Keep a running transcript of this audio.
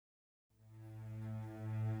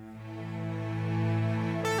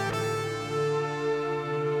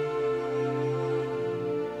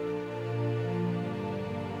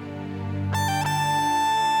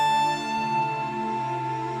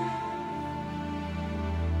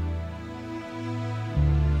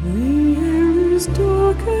is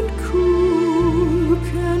dark and cool,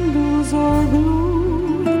 candles are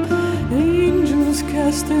glowing, angels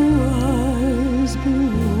cast their eyes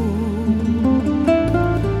below.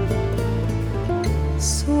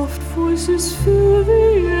 Soft voices fill the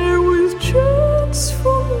air with chants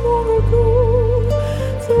from long ago.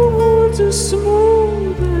 The words are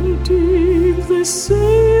smooth and deep, they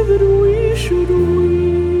say that we should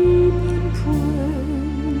weep and pray.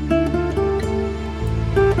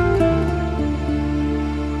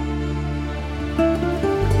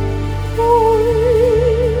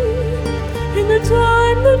 In the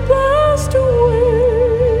time that passed away,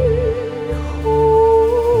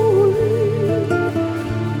 holy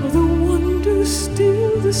are the wonders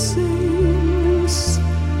still the same. This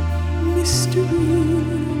mystery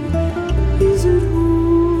is it holy?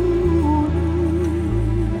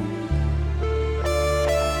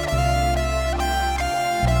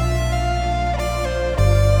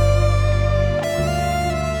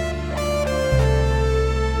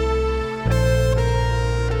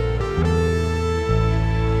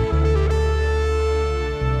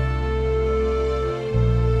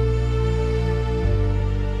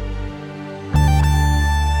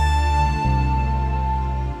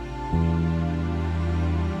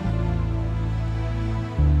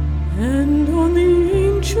 And on the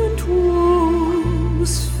ancient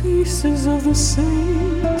walls, faces of the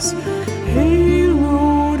saints,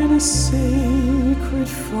 haloed in a sacred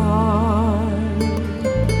fire.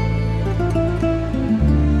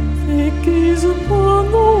 They gaze upon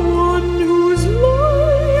the one whose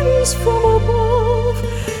light is from above.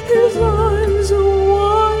 His eyes are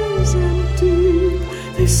wise and deep.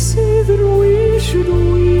 They say that we should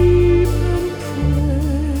weep and pray.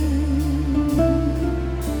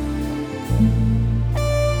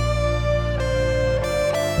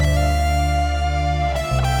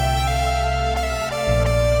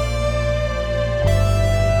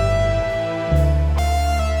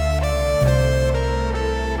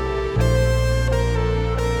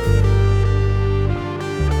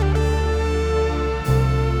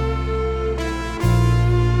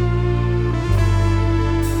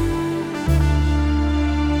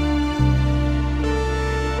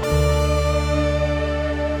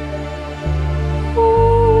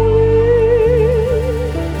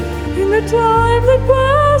 Time that